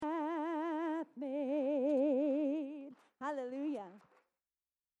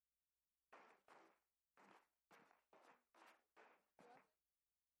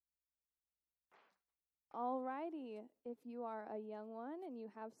Alrighty, if you are a young one and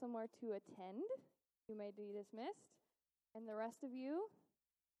you have somewhere to attend, you may be dismissed. And the rest of you,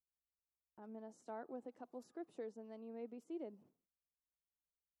 I'm going to start with a couple scriptures and then you may be seated.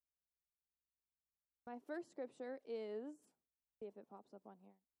 My first scripture is, see if it pops up on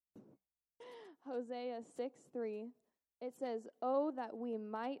here, Hosea 6:3. It says, "Oh, that we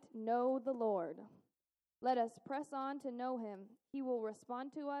might know the Lord. Let us press on to know him. He will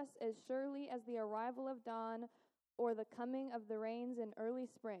respond to us as surely as the arrival of dawn or the coming of the rains in early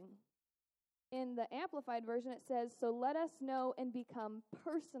spring." In the Amplified Version, it says, "So let us know and become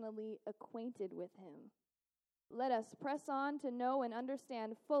personally acquainted with him. Let us press on to know and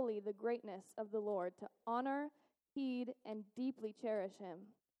understand fully the greatness of the Lord, to honor, heed, and deeply cherish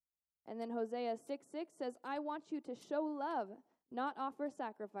him." And then Hosea 6:6 says, "I want you to show love, not offer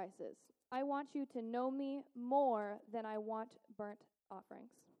sacrifices. I want you to know me more than I want burnt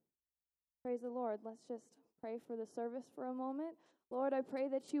offerings." Praise the Lord. Let's just pray for the service for a moment. Lord, I pray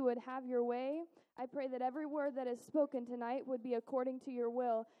that you would have your way. I pray that every word that is spoken tonight would be according to your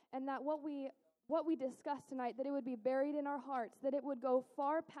will, and that what we discuss tonight, that it would be buried in our hearts, that it would go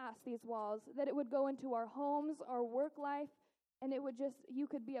far past these walls, that it would go into our homes, our work life, and it would just, you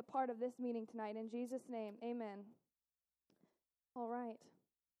could be a part of this meeting tonight. In Jesus' name, amen. All right.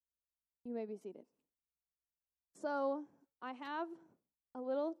 You may be seated. So I have a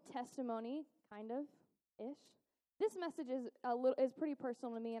little testimony, kind of, ish. This message is pretty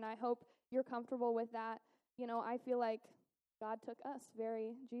personal to me, and I hope you're comfortable with that. You know, I feel like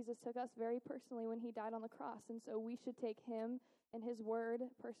Jesus took us very personally when he died on the cross, and so we should take him and his word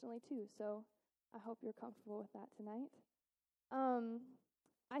personally too. So I hope you're comfortable with that tonight.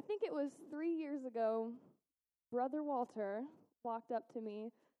 I think it was 3 years ago, Brother Walter walked up to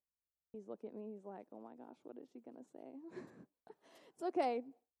me. He's looking at me, he's like, "Oh my gosh, what is she going to say?" It's okay.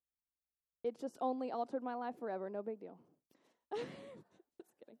 It just only altered my life forever. No big deal.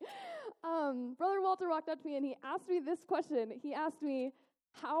 Just kidding. Brother Walter walked up to me and he asked me this question. He asked me,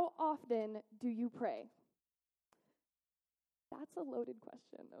 "How often do you pray?" That's a loaded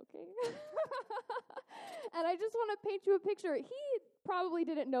question, okay? And I just want to paint you a picture. He probably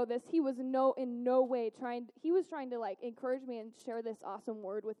didn't know this. He was in no way trying to like encourage me and share this awesome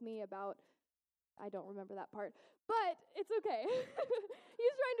word with me about, I don't remember that part, but it's okay. He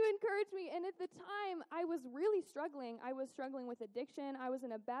was trying to encourage me, and at the time, I was really struggling. I was struggling with addiction. I was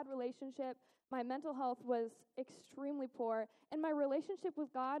in a bad relationship. My mental health was extremely poor, and my relationship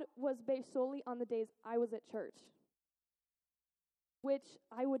with God was based solely on the days I was at church, which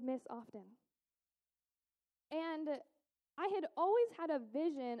I would miss often. And I had always had a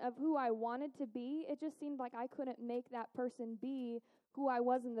vision of who I wanted to be. It just seemed like I couldn't make that person be who I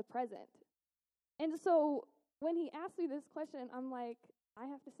was in the present. And so when he asked me this question, I'm like, I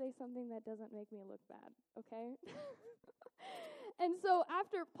have to say something that doesn't make me look bad, okay? And so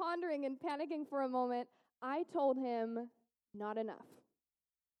after pondering and panicking for a moment, I told him, "Not enough."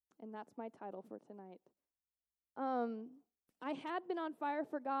 And that's my title for tonight. I had been on fire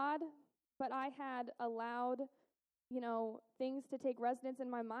for God, but I had allowed, things to take residence in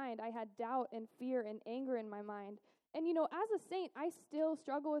my mind. I had doubt and fear and anger in my mind. And, as a saint, I still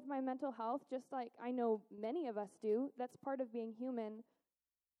struggle with my mental health, just like I know many of us do. That's part of being human.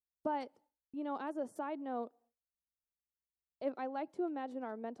 But, as a side note, if I like to imagine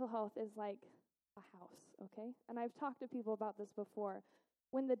our mental health is like a house, okay? And I've talked to people about this before.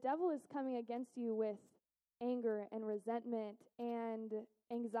 When the devil is coming against you with anger and resentment and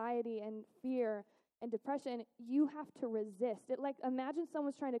anxiety and fear and depression, you have to resist it. Like, imagine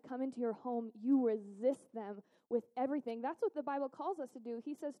someone's trying to come into your home, you resist them with everything. That's what the Bible calls us to do.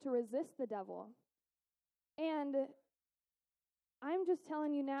 He says to resist the devil. And I'm just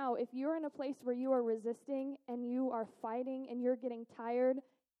telling you now, if you're in a place where you are resisting and you are fighting and you're getting tired,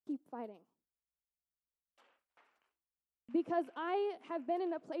 keep fighting. Because I have been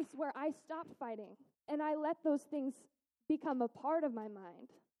in a place where I stopped fighting and I let those things become a part of my mind.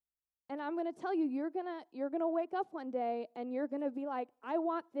 And I'm going to tell you, you're going to wake up one day and you're going to be like, "I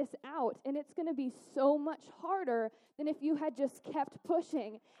want this out." And it's going to be so much harder than if you had just kept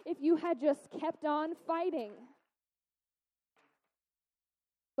pushing, if you had just kept on fighting.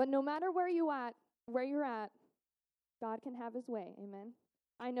 But no matter where you're at, God can have his way. Amen.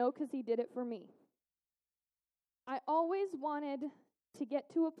 I know, because he did it for me. I always wanted to get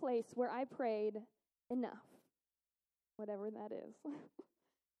to a place where I prayed enough, whatever that is.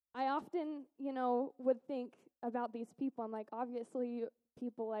 I often, would think about these people. I'm like, obviously,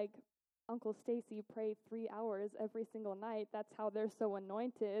 people like Uncle Stacey pray 3 hours every single night. That's how they're so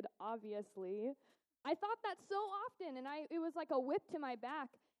anointed, obviously. I thought that so often, and it was like a whip to my back.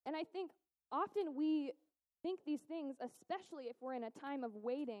 And I think often we think these things, especially if we're in a time of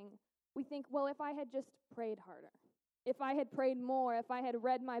waiting, we think, well, if I had just prayed harder, if I had prayed more, if I had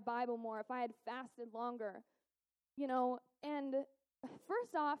read my Bible more, if I had fasted longer, and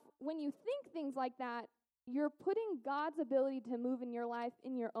first off, when you think things like that, you're putting God's ability to move in your life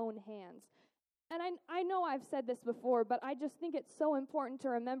in your own hands. And I know I've said this before, but I just think it's so important to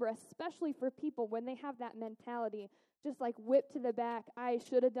remember, especially for people when they have that mentality, just like whipped to the back, I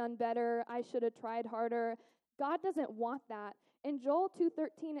should have done better, I should have tried harder. God doesn't want that. In Joel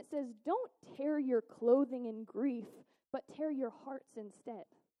 2:13, it says, don't tear your clothing in grief, but tear your hearts instead.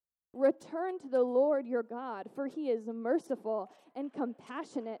 Return to the Lord your God, for he is merciful and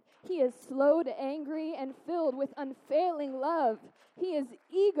compassionate. He is slow to angry and filled with unfailing love. He is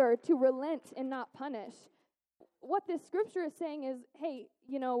eager to relent and not punish. What this scripture is saying is, hey,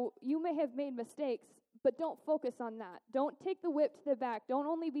 you may have made mistakes, but don't focus on that. Don't take the whip to the back. Don't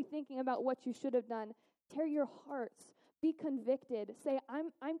only be thinking about what you should have done. Tear your hearts. Be convicted. Say,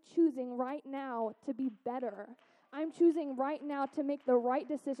 I'm choosing right now to be better. I'm choosing right now to make the right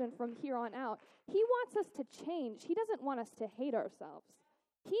decision from here on out. He wants us to change. He doesn't want us to hate ourselves.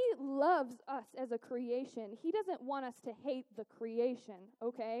 He loves us as a creation. He doesn't want us to hate the creation,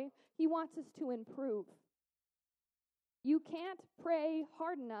 okay? He wants us to improve. You can't pray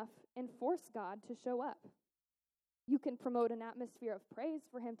hard enough and force God to show up. You can promote an atmosphere of praise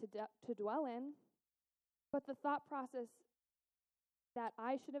for him to dwell in, but the thought process that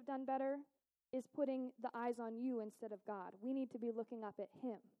I should have done better is putting the eyes on you instead of God. We need to be looking up at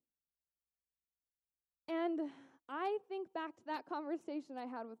him. And I think back to that conversation I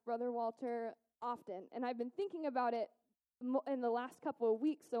had with Brother Walter often, and I've been thinking about it in the last couple of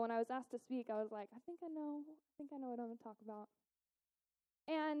weeks. So when I was asked to speak, I was like, I think I know what I'm going to talk about.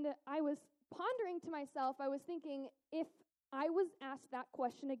 And I was pondering to myself, I was thinking, if I was asked that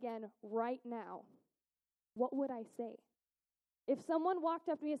question again right now, what would I say? If someone walked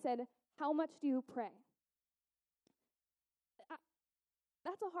up to me and said, how much do you pray?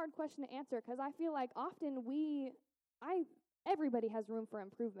 That's a hard question to answer, because I feel like often everybody has room for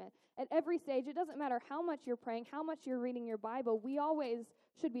improvement. At every stage, it doesn't matter how much you're praying, how much you're reading your Bible, we always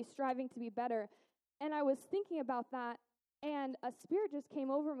should be striving to be better. And I was thinking about that, and a spirit just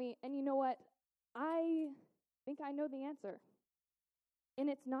came over me, and you know what? I think I know the answer. And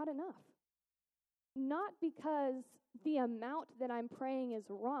it's not enough. Not because the amount that I'm praying is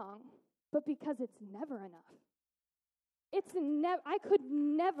wrong, but because it's never enough. I could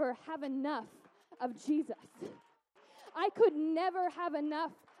never have enough of Jesus. I could never have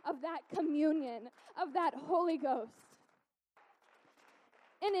enough of that communion, of that Holy Ghost.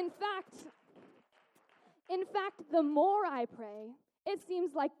 And in fact, the more I pray, it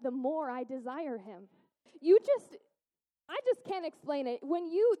seems like the more I desire him. I just can't explain it.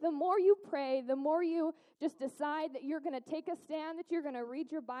 The more you pray, the more you just decide that you're going to take a stand, that you're going to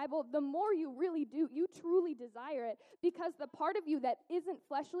read your Bible, the more you really do, you truly desire it, because the part of you that isn't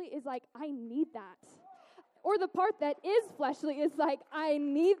fleshly is like, I need that. Or the part that is fleshly is like, I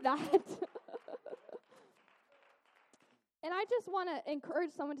need that. And I just want to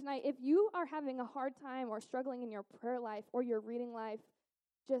encourage someone tonight, if you are having a hard time or struggling in your prayer life or your reading life,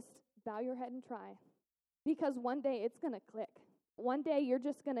 just bow your head and try. Because one day it's going to click. One day you're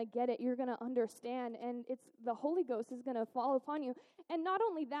just going to get it. You're going to understand, and the Holy Ghost is going to fall upon you. And not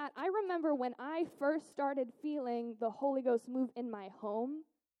only that, I remember when I first started feeling the Holy Ghost move in my home,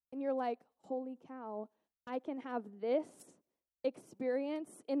 and you're like, holy cow, I can have this experience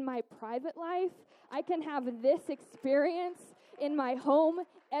in my private life. I can have this experience in my home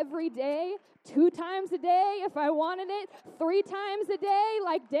every day, 2 times a day if I wanted it, 3 times a day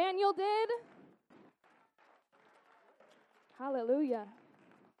like Daniel did. Hallelujah.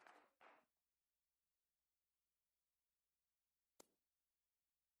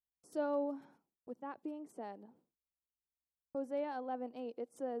 So, with that being said, Hosea 11:8, it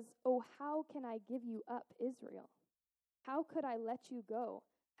says, "Oh, how can I give you up, Israel? How could I let you go?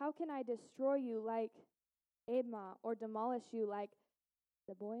 How can I destroy you like Admah, or demolish you like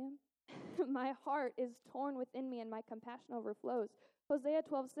Zeboim? My heart is torn within me, and my compassion overflows." Hosea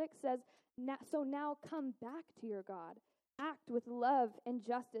 12:6 says, "So now come back to your God. Act with love and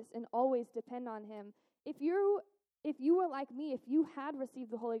justice, and always depend on him." If you were like me, if you had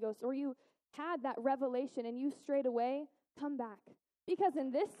received the Holy Ghost, or you had that revelation and you strayed away, come back. Because in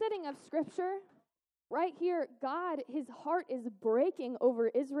this setting of Scripture, right here, God, his heart is breaking over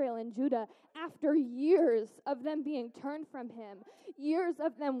Israel and Judah after years of them being turned from him, years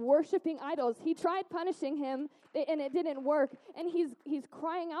of them worshiping idols. He tried punishing him, and it didn't work. And he's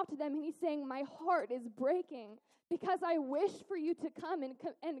crying out to them, and he's saying, my heart is breaking. because I wish for you to come and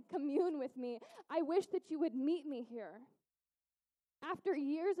commune with me. I wish that you would meet me here. After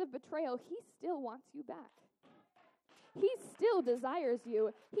years of betrayal, he still wants you back. He still desires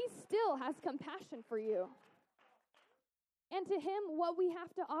you. He still has compassion for you. And to him, what we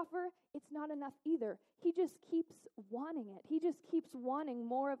have to offer, it's not enough either. He just keeps wanting it. He just keeps wanting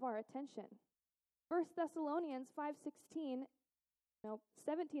more of our attention. 1 Thessalonians 17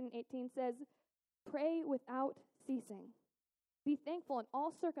 and 18 says, pray without ceasing. Be thankful in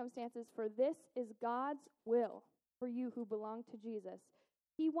all circumstances, for this is God's will for you who belong to Jesus.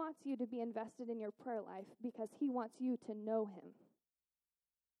 He wants you to be invested in your prayer life because he wants you to know him.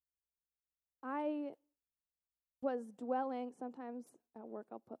 I was dwelling, sometimes at work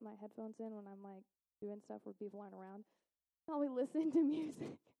I'll put my headphones in when I'm like doing stuff where people aren't around. I'll be listening to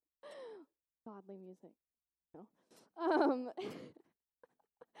music. Godly music.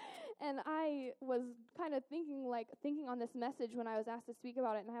 And I was kind of thinking on this message when I was asked to speak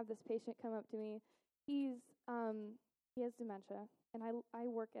about it, and I have this patient come up to me. He has dementia, and I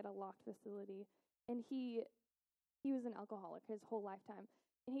work at a locked facility, and he was an alcoholic his whole lifetime,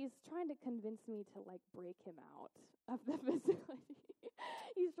 and he's trying to convince me to break him out of the facility.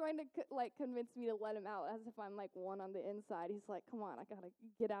 He's trying to convince me to let him out as if I'm one on the inside. He's like, come on, I gotta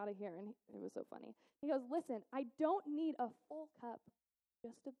get out of here. And it was so funny. He goes, listen, I don't need a full cup,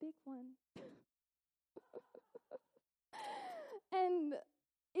 just a big one. And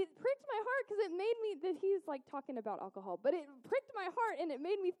it pricked my heart because it made me, that he's talking about alcohol, but it pricked my heart and it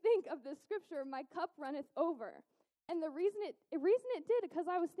made me think of the scripture, my cup runneth over. And the reason it did, because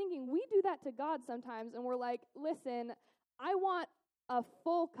I was thinking, we do that to God sometimes, and we're like, listen, I want a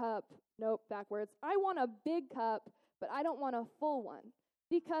full cup. Nope, backwards. I want a big cup, but I don't want a full one.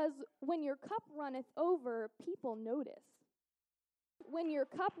 Because when your cup runneth over, people notice. When your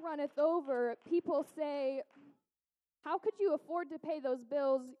cup runneth over, people say, how could you afford to pay those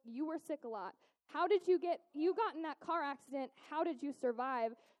bills? You were sick a lot. How did you got in that car accident? How did you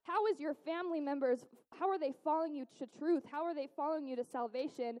survive? How is your family members, how are they following you to truth? How are they following you to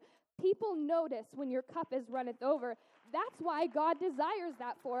salvation? People notice when your cup is runneth over. That's why God desires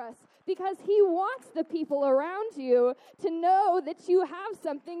that for us, because he wants the people around you to know that you have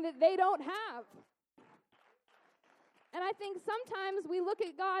something that they don't have. And I think sometimes we look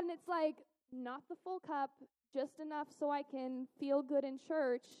at God and it's not the full cup, just enough so I can feel good in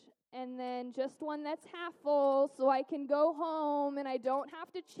church, and then just one that's half full so I can go home and I don't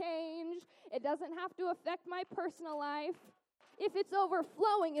have to change. It doesn't have to affect my personal life. If it's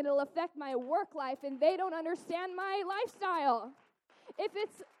overflowing, it'll affect my work life, and they don't understand my lifestyle. If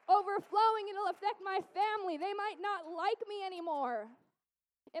it's overflowing, it'll affect my family. They might not like me anymore.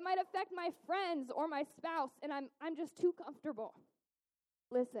 It might affect my friends or my spouse, and I'm just too comfortable.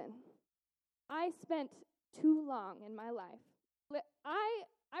 Listen, I spent too long in my life.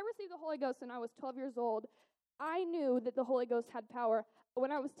 I received the Holy Ghost when I was 12 years old. I knew that the Holy Ghost had power.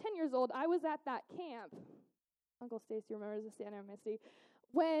 When I was 10 years old, I was at that camp. Uncle Stacey remembers this, Anna and Misty,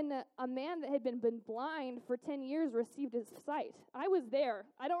 when a man that had been blind for 10 years received his sight. I was there.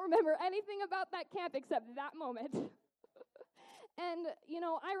 I don't remember anything about that camp except that moment. And,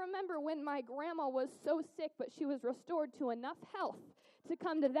 I remember when my grandma was so sick, but she was restored to enough health to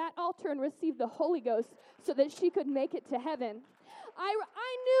come to that altar and receive the Holy Ghost so that she could make it to heaven.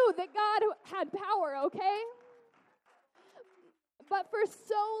 I knew that God had power, okay? But for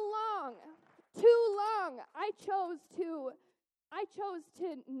so long, too long, I chose to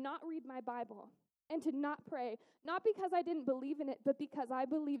not read my Bible and to not pray, not because I didn't believe in it, but because I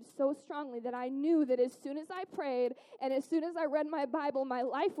believed so strongly that I knew that as soon as I prayed and as soon as I read my Bible, my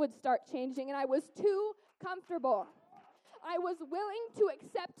life would start changing, and I was too comfortable. I was willing to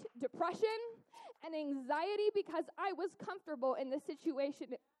accept depression and anxiety because I was comfortable in the situation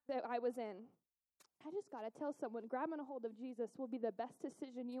that I was in. I just got to tell someone, grabbing a hold of Jesus will be the best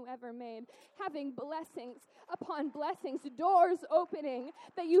decision you ever made. Having blessings upon blessings, doors opening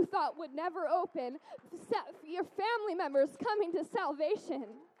that you thought would never open, your family members coming to salvation.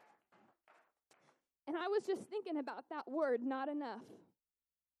 And I was just thinking about that word, not enough.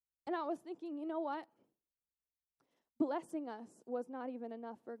 And I was thinking, you know what? Blessing us was not even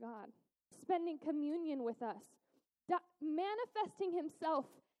enough for God. Spending communion with us, manifesting himself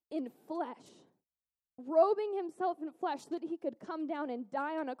in flesh, robing himself in flesh so that he could come down and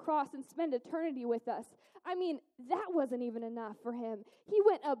die on a cross and spend eternity with us. I mean, that wasn't even enough for him. He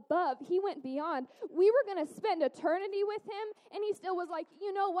went above. He went beyond. We were going to spend eternity with him, and he still was like,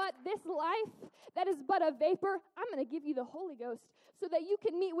 you know what? This life that is but a vapor, I'm going to give you the Holy Ghost so that you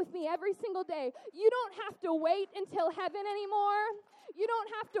can meet with me every single day. You don't have to wait until heaven anymore. You don't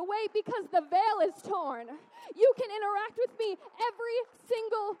have to wait because the veil is torn. You can interact with me every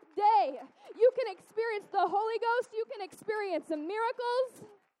single day. You can experience the Holy Ghost. You can experience some miracles.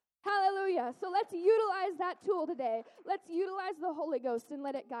 Hallelujah. So let's utilize that tool today. Let's utilize the Holy Ghost and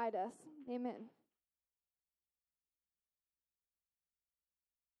let it guide us. Amen.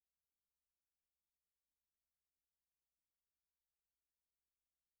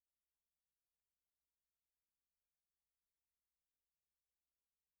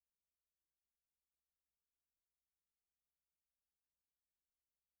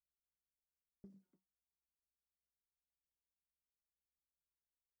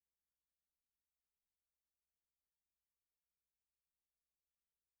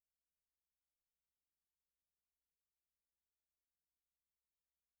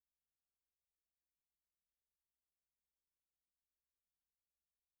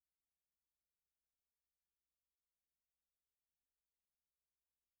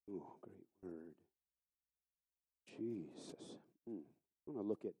 Oh, great word. Jesus. I'm going to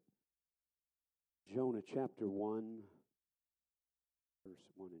look at Jonah chapter 1, verse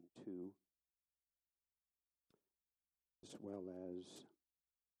 1 and 2, as well as,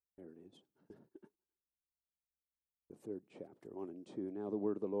 there it is, the third chapter, 1 and 2. Now the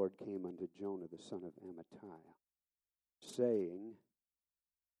word of the Lord came unto Jonah, the son of Amittai, saying,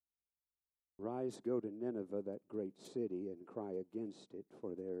 Rise, go to Nineveh, that great city, and cry against it,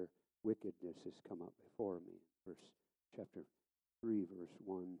 for their wickedness has come up before me. Chapter 3, verse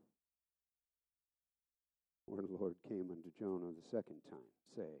 1. The word of the Lord came unto Jonah the second time,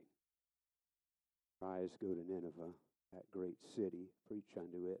 saying, Rise, go to Nineveh, that great city, preach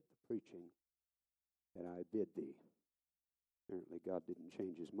unto it the preaching that I bid thee. Apparently God didn't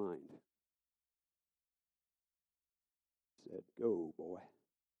change his mind. He said, Go, boy.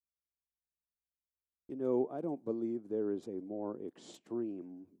 You know, I don't believe there is a more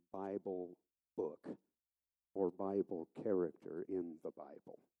extreme Bible book or Bible character in the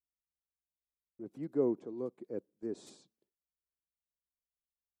Bible. If you go to look at this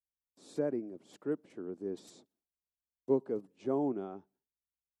setting of Scripture, this book of Jonah,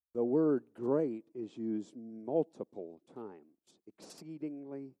 the word great is used multiple times,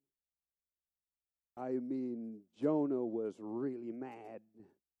 exceedingly. I mean, Jonah was really mad.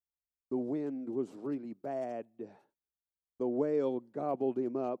 The wind was really bad. The whale gobbled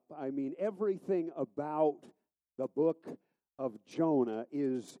him up. I mean, everything about the book of Jonah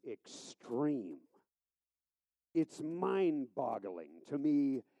is extreme. It's mind-boggling to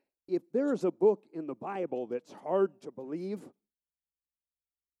me. If there's a book in the Bible that's hard to believe,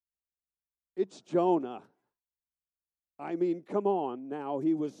 it's Jonah. I mean, come on now.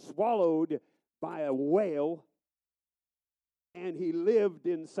 He was swallowed by a whale, and he lived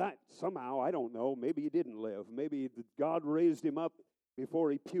inside. Somehow, I don't know. Maybe he didn't live. Maybe God raised him up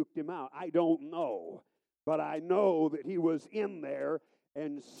before he puked him out. I don't know. But I know that he was in there,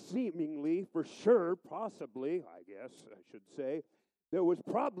 and seemingly, for sure, possibly, I guess I should say, there was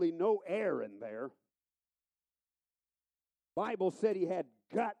probably no air in there. Bible said he had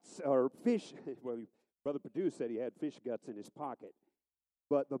guts or fish. Well, Brother Perdue said he had fish guts in his pocket.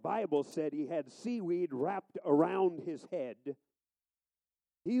 But the Bible said he had seaweed wrapped around his head.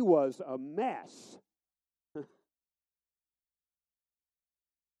 He was a mess.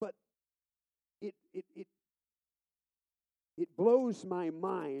 But it blows my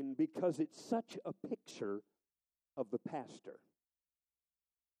mind because it's such a picture of the pastor.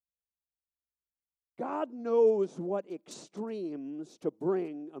 God knows what extremes to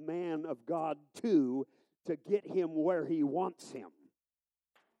bring a man of God to get him where he wants him.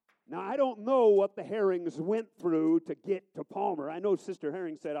 Now, I don't know what the Herrings went through to get to Palmer. I know Sister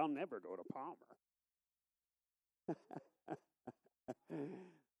Herring said, I'll never go to Palmer.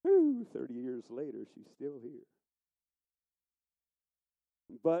 30 years later, she's still here.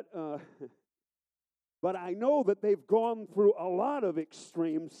 But I know that they've gone through a lot of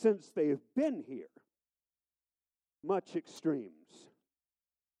extremes since they've been here. Much extremes.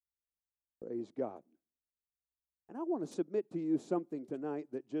 Praise God. And I want to submit to you something tonight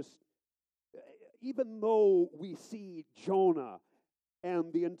that just, even though we see Jonah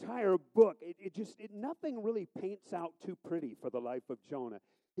and the entire book, nothing really paints out too pretty for the life of Jonah.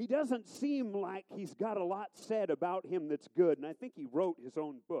 He doesn't seem like he's got a lot said about him that's good, and I think he wrote his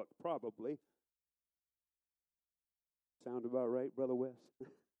own book, probably. Sound about right, Brother Wes?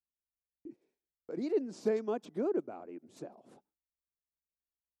 But he didn't say much good about himself.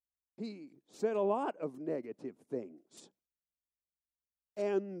 He said a lot of negative things.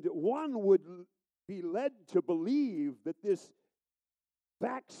 And one would be led to believe that this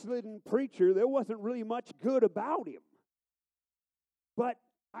backslidden preacher, there wasn't really much good about him. But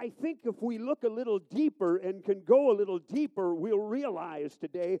I think if we look a little deeper and can go a little deeper, we'll realize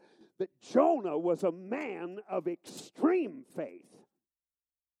today that Jonah was a man of extreme faith.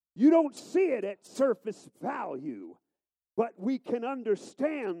 You don't see it at surface value, but we can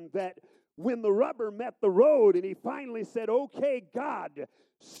understand that when the rubber met the road and he finally said, okay, God,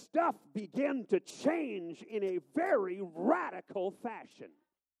 stuff began to change in a very radical fashion.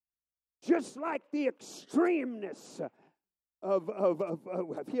 Just like the extremeness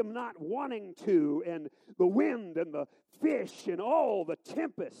of him not wanting to, and the wind and the fish and all the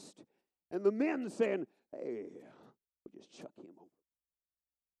tempest, and the men saying, hey, we'll just chuck him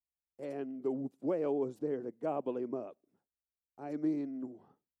over. And the whale was there to gobble him up. I mean,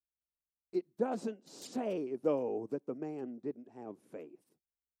 it doesn't say, though, that the man didn't have faith.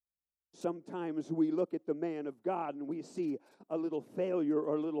 Sometimes we look at the man of God and we see a little failure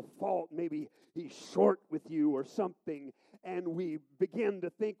or a little fault. Maybe he's short with you or something. And we begin to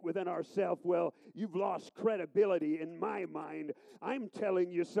think within ourselves, well, you've lost credibility. In my mind, I'm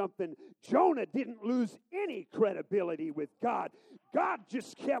telling you something. Jonah didn't lose any credibility with God. God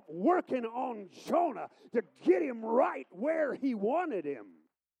just kept working on Jonah to get him right where he wanted him.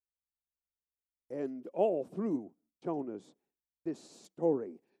 And all through this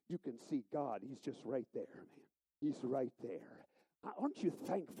story, you can see God. He's just right there, man. He's right there. Aren't you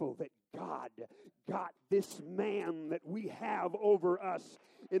thankful that God got this man that we have over us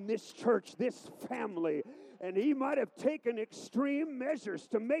in this church, this family? And he might have taken extreme measures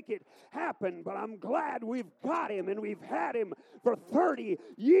to make it happen, but I'm glad we've got him, and we've had him for 30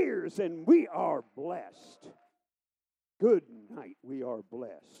 years, and we are blessed. Good night, we are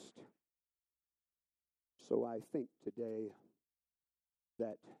blessed. So I think today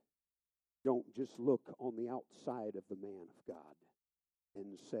that don't just look on the outside of the man of God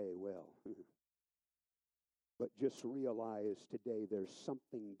and say, well, but just realize today there's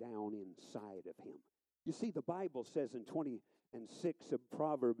something down inside of him. You see, the Bible says in 20:6 of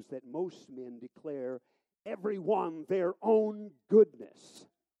Proverbs that most men declare everyone their own goodness,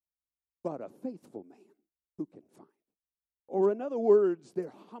 but a faithful man who can find. Or in other words,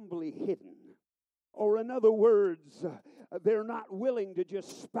 they're humbly hidden. Or in other words, they're not willing to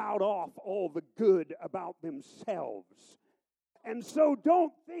just spout off all the good about themselves. And so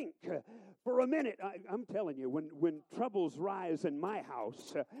don't think for a minute. I'm telling you, when troubles rise in my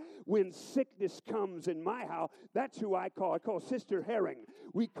house, when sickness comes in my house, that's who I call. I call Sister Herring.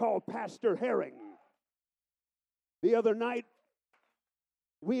 We call Pastor Herring. The other night,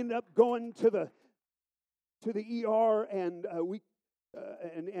 we ended up going to the ER, and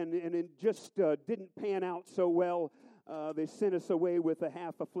and it just didn't pan out so well. They sent us away with a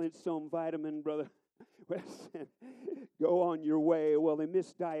half a Flintstone vitamin, Brother Weston. Go on your way. Well, they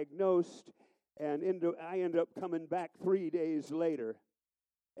misdiagnosed, and I ended up coming back 3 days later.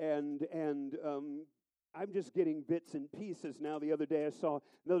 And I'm just getting bits and pieces now. The other day I saw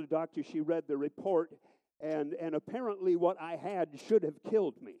another doctor. She read the report, and apparently what I had should have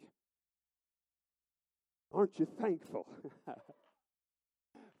killed me. Aren't you thankful?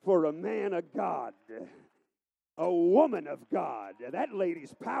 For a man of God, a woman of God. That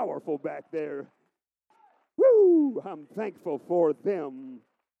lady's powerful back there. Woo! I'm thankful for them.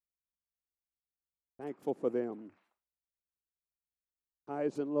 Thankful for them.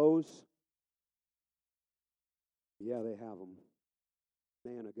 Highs and lows. Yeah, they have them.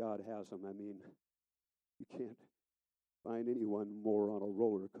 Man of God has them. I mean, you can't find anyone more on a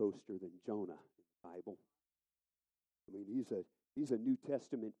roller coaster than Jonah in the Bible. I mean, he's a New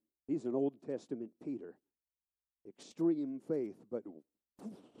Testament, he's an Old Testament Peter. Extreme faith, but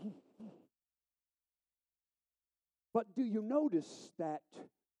do you notice that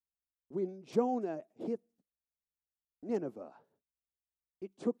when Jonah hit Nineveh,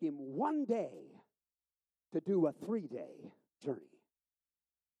 it took him 1 day to do a 3-day journey?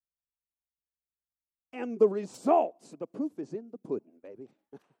 And the results, the proof is in the pudding, baby.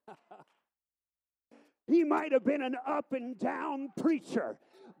 He might have been an up and down preacher,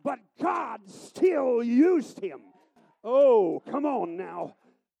 but God still used him. Oh, come on now.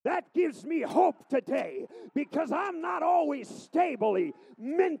 That gives me hope today, because I'm not always stably,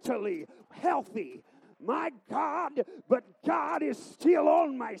 mentally healthy. My God, but God is still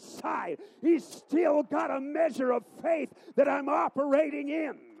on my side. He's still got a measure of faith that I'm operating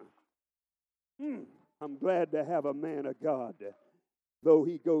in. I'm glad to have a man of God, though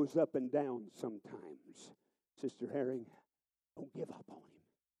he goes up and down sometimes. Sister Herring, don't give up on him.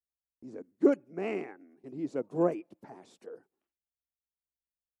 He's a good man, and he's a great pastor.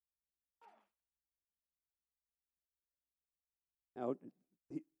 Now,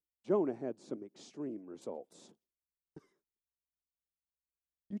 Jonah had some extreme results.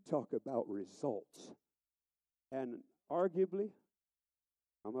 You talk about results. And arguably,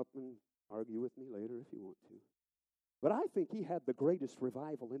 come up and argue with me later if you want to. But I think he had the greatest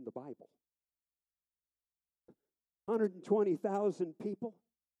revival in the Bible. 120,000 people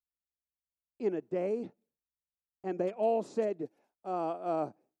in a day, and they all said,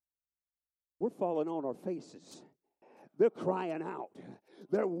 we're falling on our faces. They're crying out.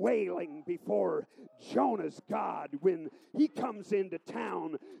 They're wailing before Jonah's God when he comes into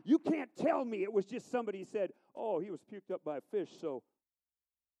town. You can't tell me it was just somebody said, oh, he was puked up by a fish, so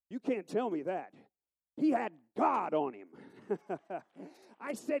you can't tell me that. He had God on him.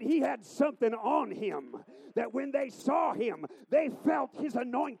 I said he had something on him that when they saw him, they felt his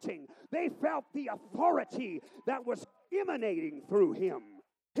anointing. They felt the authority that was emanating through him.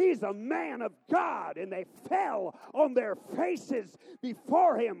 He's a man of God, and they fell on their faces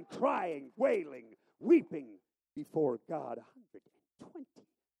before him, crying, wailing, weeping before God.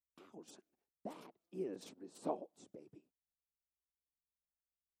 120,000. That is results, baby.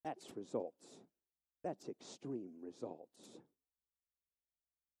 That's results. That's extreme results.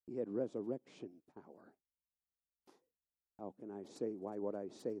 He had resurrection power. How can I say, why would I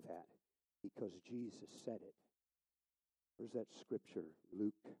say that? Because Jesus said it. Where's that scripture?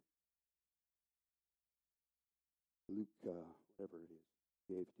 Luke, whatever it is,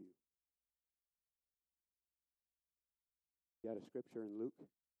 gave to you. You got a scripture in Luke?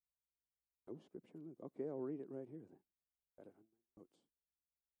 No scripture in Luke? Okay, I'll read it right here then. Got it on my notes.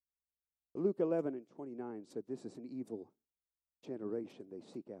 Luke 11:29 said, this is an evil generation. They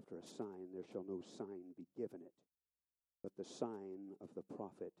seek after a sign. There shall no sign be given it, but the sign of the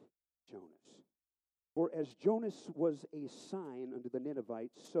prophet Jonas. For as Jonas was a sign unto the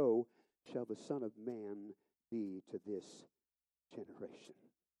Ninevites, so shall the Son of Man be to this generation.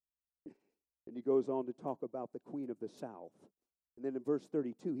 And he goes on to talk about the queen of the south. And then in verse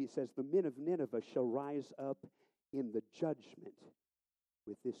 32, he says, the men of Nineveh shall rise up in the judgment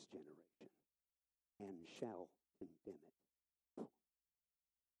with this generation and shall condemn it.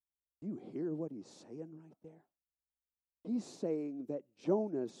 Do you hear what he's saying right there? He's saying that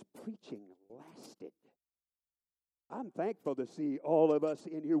Jonah's preaching lasted. I'm thankful to see all of us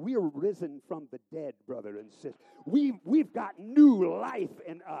in here. We are risen from the dead, brother and sister. We've got new life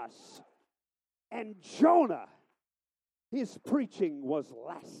in us. And Jonah, his preaching was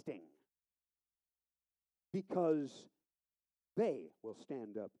lasting because they will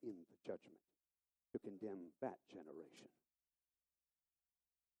stand up in the judgment to condemn that generation.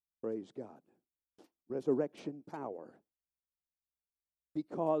 Praise God. Resurrection power.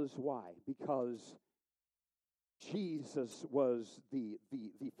 Because why? Because Jesus was the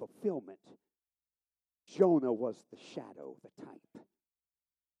fulfillment. Jonah was the shadow, the type.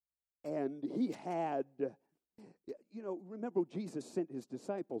 And he had, remember Jesus sent his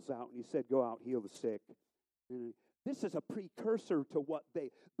disciples out and he said, go out, heal the sick. And this is a precursor to what the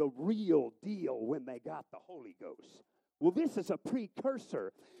real deal when they got the Holy Ghost. Well, this is a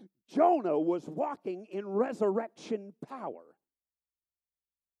precursor. Jonah was walking in resurrection power.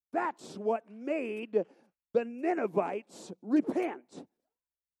 That's what made the Ninevites repent.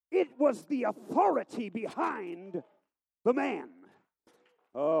 It was the authority behind the man.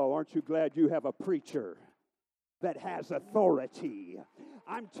 Oh, aren't you glad you have a preacher that has authority?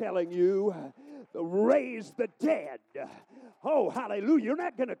 I'm telling you, raise the dead. Oh, hallelujah. You're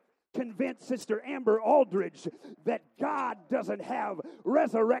not going to convince Sister Amber Aldridge that God doesn't have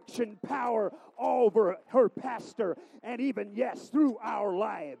resurrection power over her pastor and even, yes, through our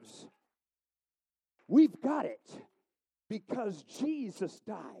lives. We've got it because Jesus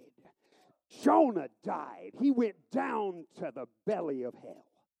died. Jonah died. He went down to the belly of hell.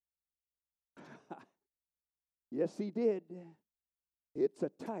 Yes, he did. It's a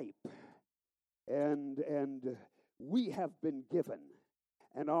type. And we have been given,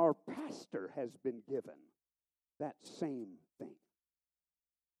 and our pastor has been given that same thing.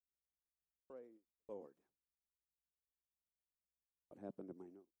 Praise the Lord. What happened to my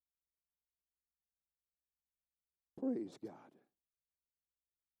notes? Praise God.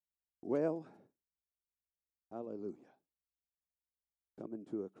 Well, hallelujah. Coming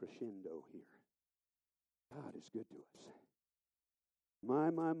to a crescendo here. God is good to us.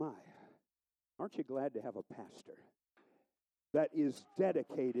 My. Aren't you glad to have a pastor that is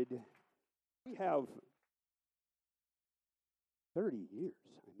dedicated? We have 30 years.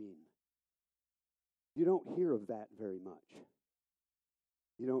 I mean, you don't hear of that very much.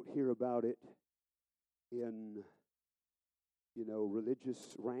 You don't hear about it in,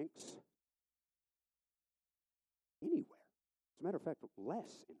 religious ranks anywhere. As a matter of fact,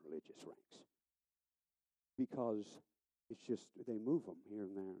 less in religious ranks. Because It's just they move them here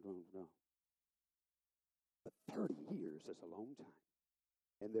and there. Don't know. But 30 years is a long time.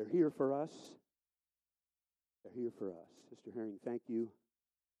 And they're here for us. They're here for us. Sister Herring, thank you.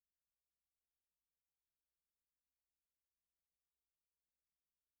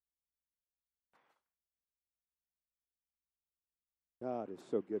 God is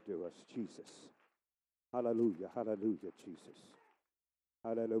so good to us, Jesus. Hallelujah, hallelujah, Jesus.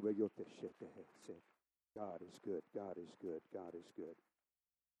 Hallelujah. God is good, God is good, God is good.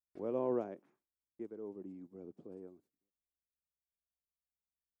 Well, all right. Give it over to you, Brother Playo.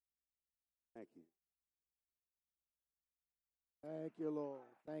 Thank you. Thank you, Lord.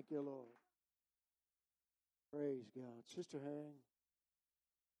 Thank you, Lord. Praise God. Sister Herring,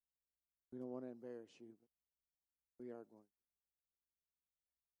 we don't want to embarrass you, but we are going.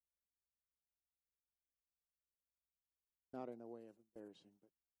 Not in a way of embarrassing,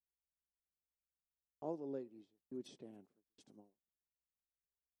 but all the ladies, if you would stand for just a moment.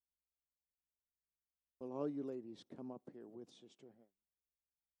 Will all you ladies come up here with Sister Herring?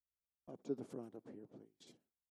 Up to the front up here, please.